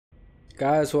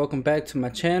Guys, welcome back to my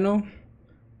channel.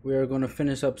 We are going to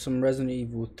finish up some Resident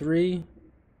Evil 3.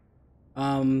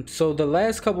 So the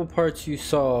last couple parts you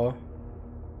saw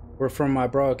were from my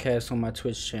broadcast on my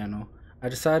Twitch channel. I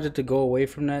decided to go away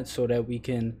from that so that we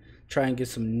can try and get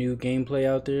some new gameplay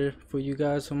out there for you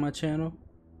guys on my channel.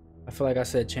 I feel like I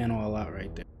said channel a lot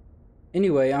right there.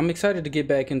 Anyway, I'm excited to get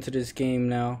back into this game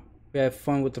now. We had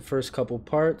fun with the first couple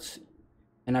parts,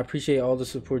 and I appreciate all the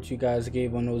support you guys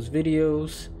gave on those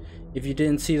videos. If you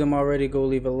didn't see them already, go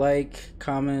leave a like,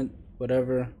 comment,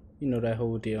 whatever, you know, that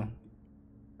whole deal. I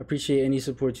appreciate any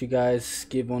support you guys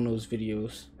give on those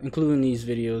videos, including these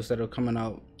videos that are coming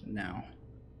out now.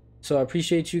 So I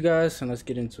appreciate you guys, and let's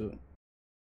get into it.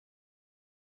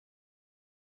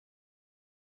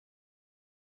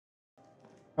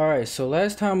 Alright, so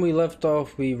last time we left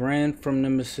off, we ran from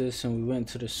Nemesis and we went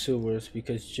to the sewers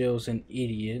because Jill's an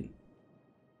idiot.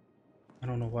 I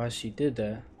don't know why she did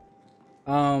that.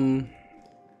 We're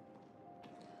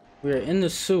in the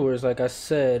sewers, like I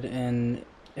said, and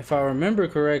if I remember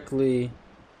correctly,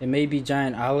 it may be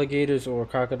giant alligators or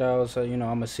crocodiles. You know,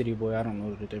 I'm a city boy, I don't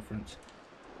know the difference.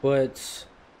 But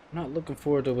I'm not looking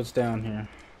forward to what's down here.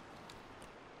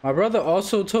 My brother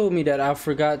also told me that I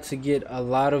forgot to get a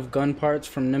lot of gun parts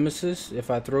from Nemesis if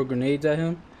I throw grenades at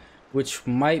him, which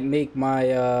might make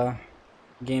my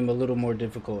game a little more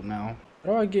difficult now.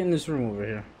 How do I get in this room over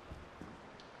here?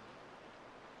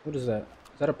 What is that?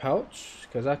 Is that a pouch?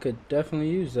 Because I could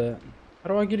definitely use that. How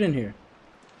do I get in here?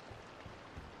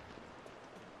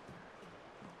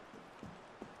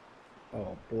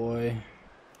 Oh boy.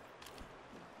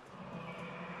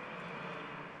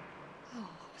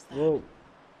 Whoa.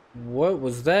 What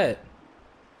was that?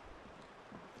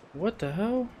 What the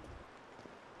hell?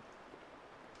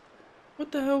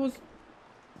 What the hell was...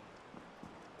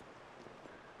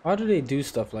 Why do they do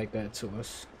stuff like that to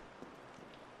us?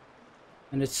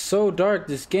 And it's so dark.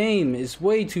 This game is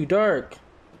way too dark.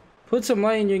 Put some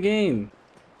light in your game.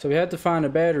 So we had to find a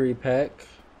battery pack,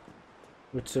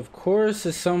 which of course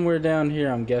is somewhere down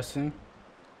here, I'm guessing.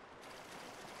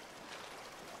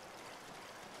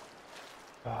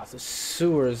 Oh, the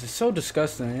sewers is so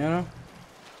disgusting, you know?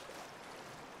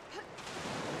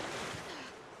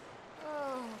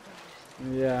 Oh,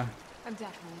 yeah. I'm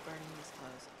definitely burning these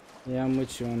clothes. Yeah, I'm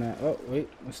with you on that. Oh, wait,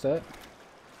 what's that?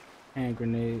 Hand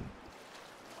grenade.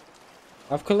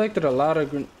 I've collected a lot of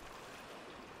the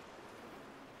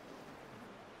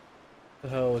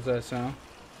hell was that sound?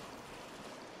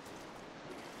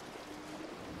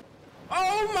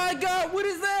 Oh my god, what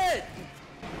is that?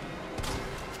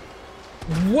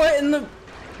 What in the...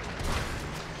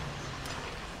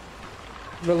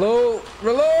 Reload,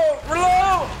 reload,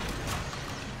 reload!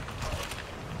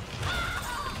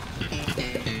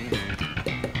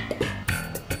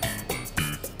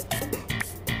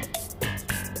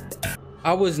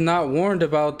 I was not warned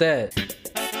about that.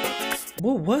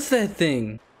 What was that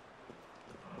thing?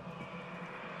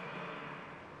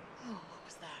 Oh, what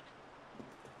was that?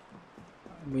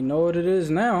 We know what it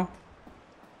is now.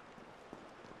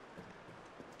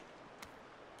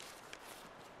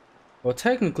 Well,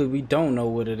 technically, we don't know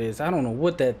what it is. I don't know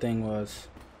what that thing was.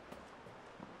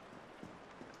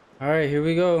 Alright, here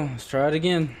we go. Let's try it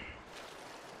again.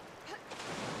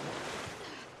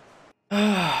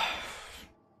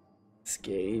 This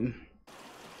game.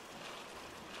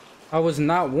 I was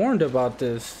not warned about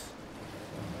this.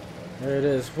 There it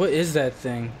is. What is that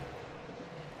thing?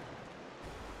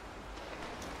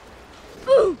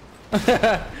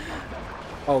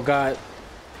 Oh god.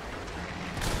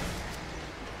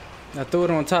 I threw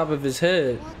it on top of his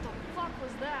head. What the fuck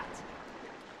was that?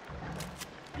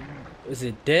 Is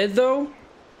it dead though?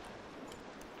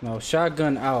 No,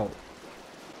 shotgun out.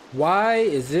 Why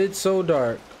is it so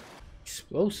dark?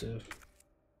 Explosive.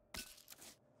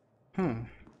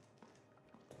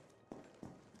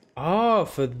 Oh,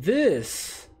 for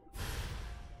this.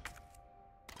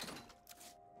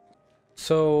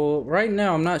 So right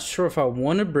now I'm not sure if I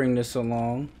want to bring this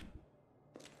along.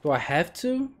 Do I have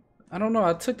to? I don't know.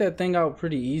 I took that thing out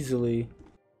pretty easily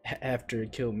after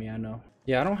it killed me, I know.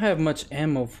 Yeah, I don't have much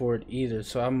ammo for it either,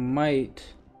 so I might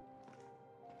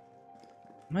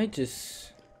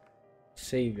just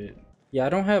save it. Yeah, I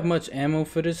don't have much ammo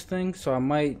for this thing, so I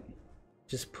might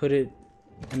just put it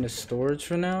in the storage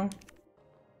for now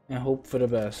and hope for the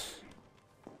best.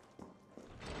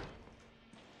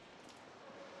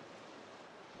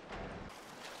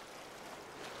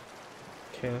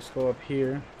 Okay, let's go up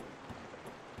here.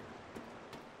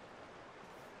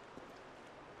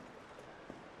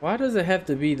 Why does it have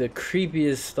to be the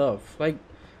creepiest stuff? Like,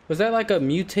 was that like a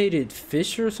mutated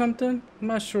fish or something? I'm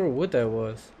not sure what that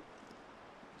was.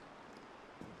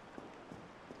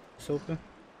 It's open?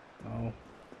 No.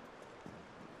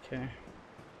 Okay.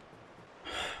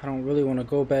 I don't really want to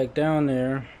go back down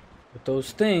there with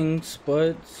those things,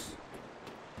 but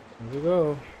here we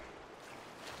go.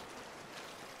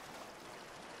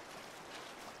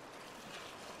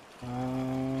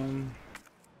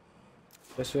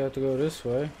 Guess we have to go this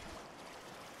way.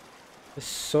 It's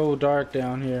so dark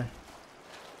down here.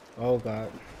 Oh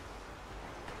God.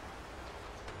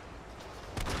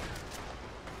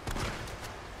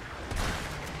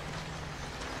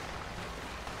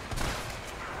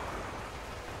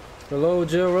 Reload,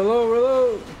 Jill, reload,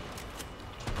 reload!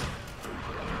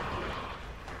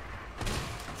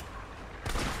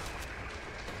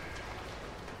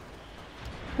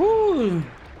 Woo!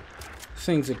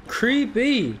 Things are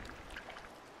creepy.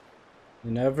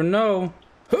 You never know.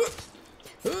 I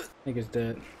think it's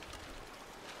dead.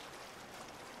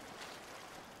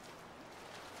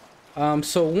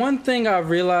 So one thing I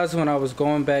realized when I was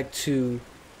going back to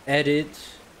edit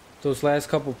those last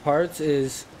couple parts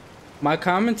is my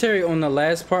commentary on the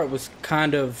last part was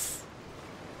kind of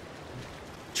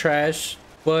trash,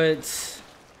 but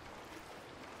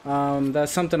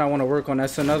that's something I want to work on.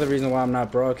 That's another reason why I'm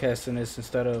not broadcasting this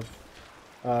instead of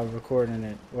recording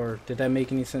it. Or did that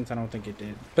make any sense? I don't think it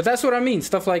did. But that's what I mean,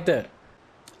 stuff like that.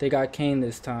 They got Kane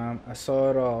this time. I saw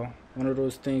it all. One of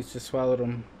those things just swallowed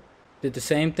him. Did the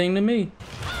same thing to me.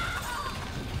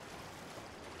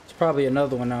 There's probably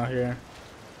another one out here.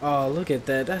 Oh, look at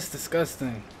that. That's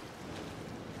disgusting.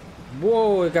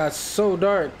 Whoa, it got so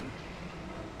dark.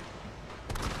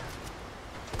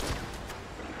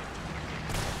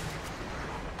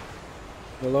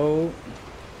 Hello.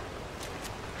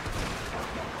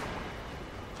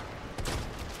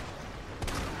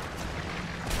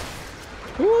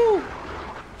 Woo!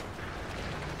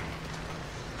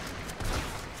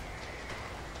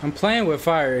 I'm playing with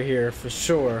fire here for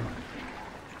sure.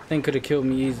 Thing could have killed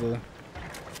me easily.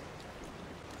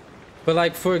 But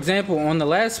like, for example, on the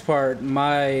last part,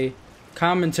 my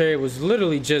commentary was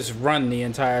literally just run the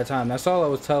entire time. That's all I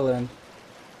was telling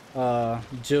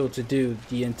Jill to do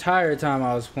the entire time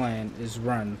I was playing is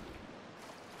run.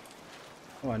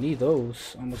 Oh, I need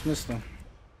those. Almost missed them.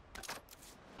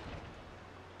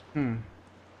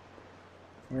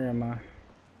 Where am I?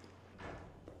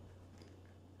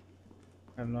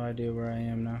 I have no idea where I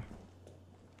am now.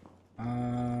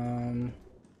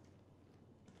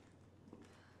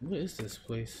 What is this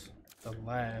place? The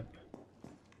lab.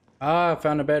 Ah, I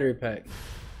found a battery pack.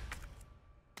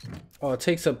 Oh, it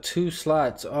takes up 2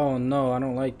 slots. Oh no, I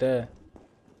don't like that.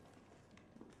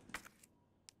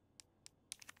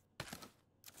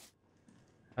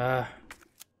 Ah.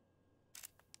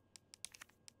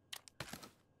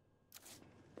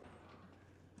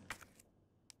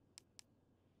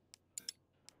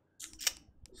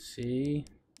 See?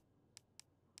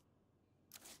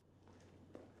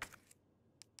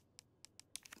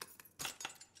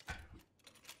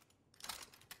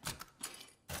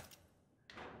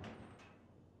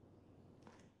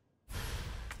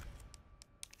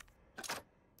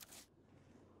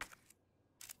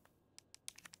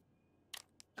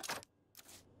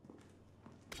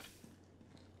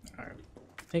 Alright.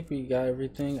 I think we got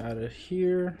everything out of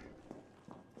here.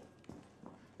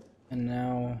 And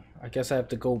now, I guess I have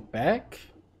to go back,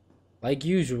 like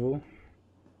usual.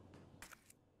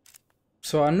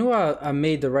 So I knew I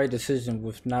made the right decision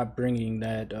with not bringing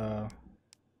that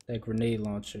that grenade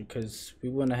launcher, because we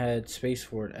wouldn't have had space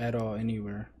for it at all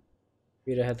anywhere.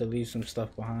 We'd have had to leave some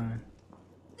stuff behind.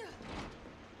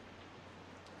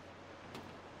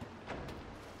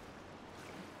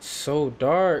 So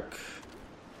dark.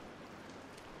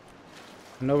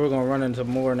 I know we're gonna run into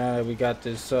more now that we got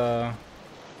this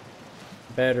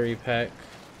battery pack.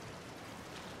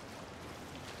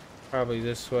 Probably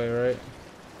this way, right?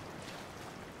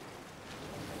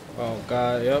 Oh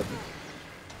God, yep.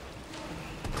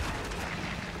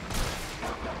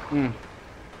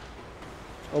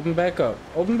 Open back up.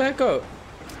 Open back up.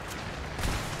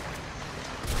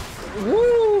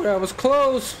 Woo! That was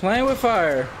close. Playing with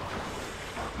fire.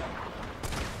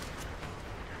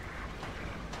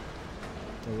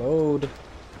 Load.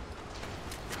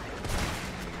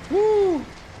 Woo!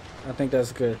 I think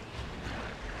that's good.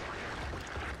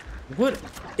 What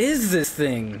is this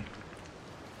thing?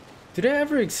 Did I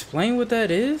ever explain what that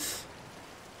is?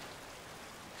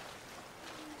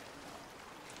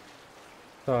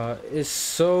 It's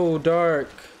so dark.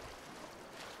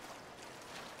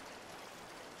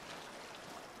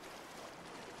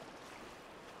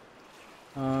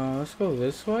 Let's go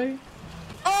this way.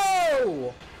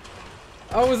 Oh!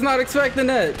 I was not expecting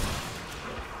that.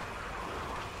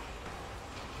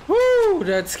 Woo!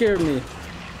 That scared me.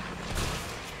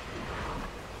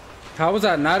 How was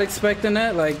I not expecting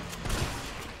that? Like,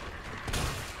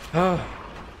 oh.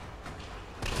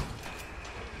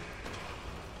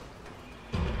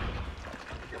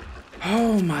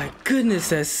 Oh my goodness,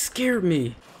 that scared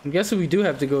me. I'm guessing we do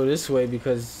have to go this way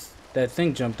because that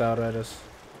thing jumped out at us.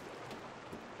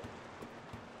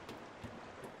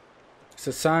 It's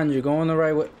a sign you're going the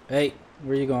right way. Hey,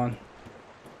 where you going?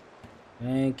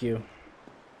 Thank you.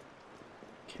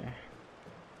 Okay.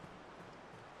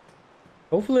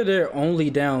 Hopefully they're only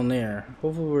down there.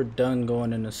 Hopefully we're done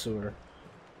going in the sewer.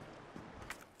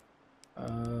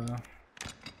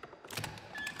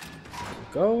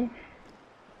 Go.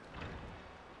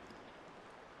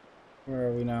 Where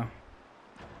are we now?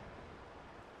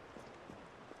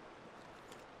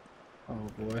 Oh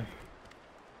boy.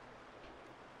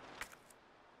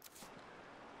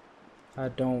 I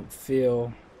don't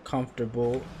feel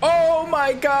comfortable. Oh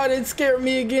my god, it scared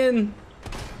me again.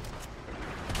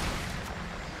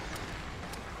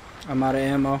 I'm out of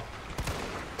ammo.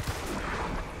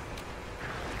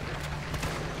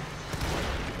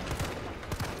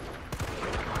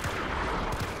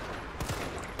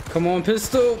 Come on,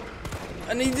 pistol.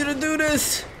 I need you to do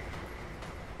this.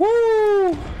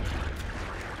 Woo!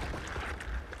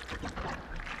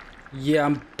 Yeah,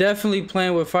 I'm definitely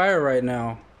playing with fire right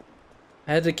now.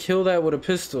 I had to kill that with a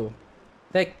pistol.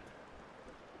 That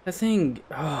thing.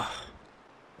 Oh,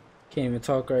 can't even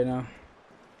talk right now.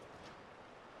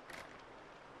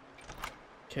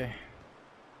 Okay.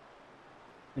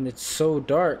 And it's so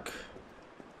dark.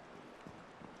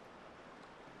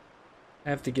 I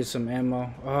have to get some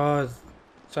ammo. Oh,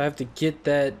 so I have to get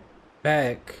that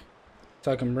back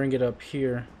so I can bring it up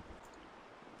here.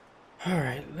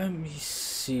 Alright, let me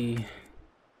see.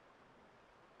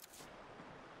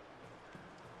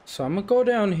 So I'm gonna go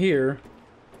down here.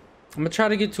 I'm gonna try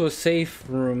to get to a safe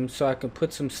room so I can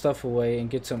put some stuff away and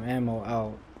get some ammo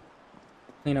out.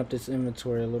 Clean up this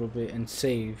inventory a little bit and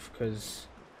save, because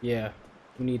yeah,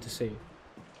 we need to save.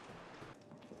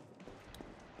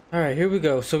 Alright, here we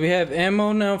go. So we have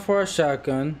ammo now for our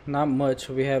shotgun. Not much,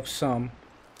 but we have some.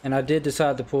 And I did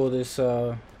decide to pull this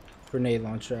grenade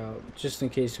launcher out, just in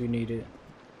case we need it.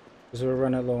 Because we're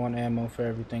running low on ammo for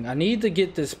everything. I need to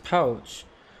get this pouch,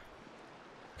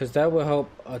 because that will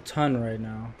help a ton right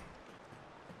now.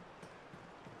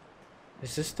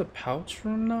 Is this the pouch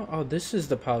room now? Oh, this is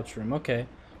the pouch room. Okay.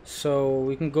 So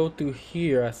we can go through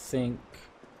here, I think.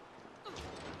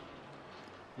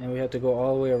 And we have to go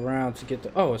all the way around to get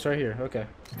the... Oh, it's right here. Okay.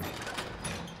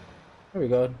 There we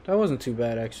go. That wasn't too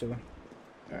bad, actually.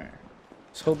 Alright.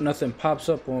 Let's hope nothing pops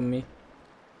up on me.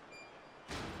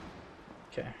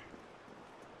 Okay.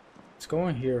 Let's go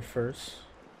in here first.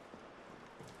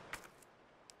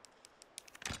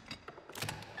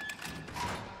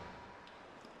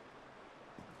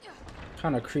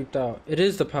 Kind of creeped out. It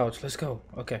is the pouch. Let's go.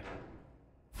 Okay.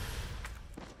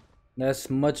 That's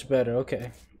much better.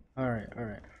 Okay. Alright,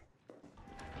 alright.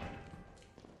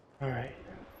 Alright.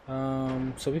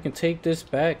 So we can take this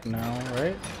back now,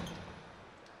 right?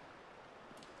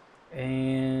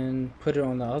 And put it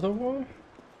on the other wall?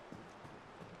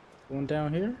 Going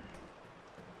down here?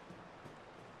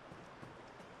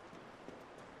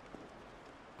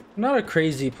 Not a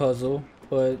crazy puzzle,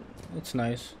 but it's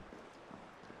nice.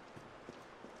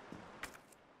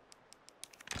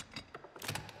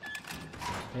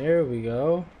 There we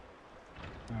go.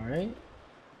 Alright.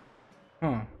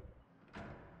 Huh.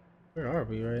 Where are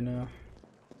we right now?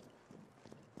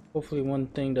 Hopefully one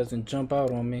thing doesn't jump out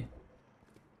on me.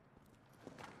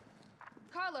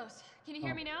 Carlos, can you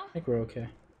hear me now? I think we're okay.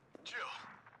 Jill.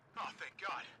 Oh, thank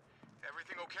God.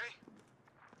 Everything okay?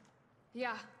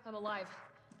 Yeah, I'm alive.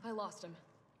 I lost him.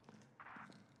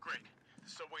 Great. The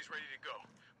subway's ready to go.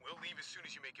 We'll leave as soon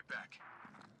as you make it back.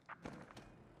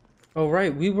 Oh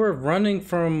right, we were running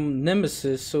from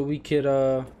Nemesis so we could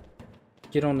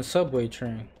get on the subway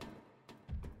train.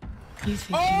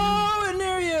 Oh, and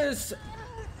there he is!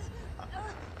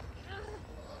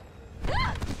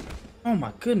 Oh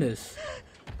my goodness.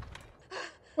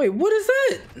 Wait, what is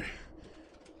that?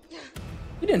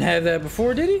 He didn't have that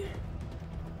before, did he?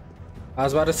 I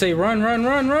was about to say run, run,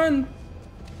 run, run.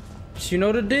 But you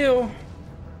know the deal.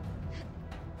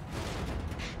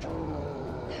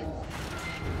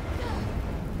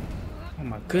 Oh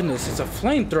my goodness, it's a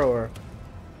flamethrower.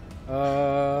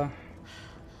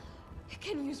 It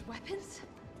can use weapons?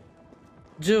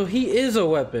 Jill, he is a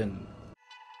weapon.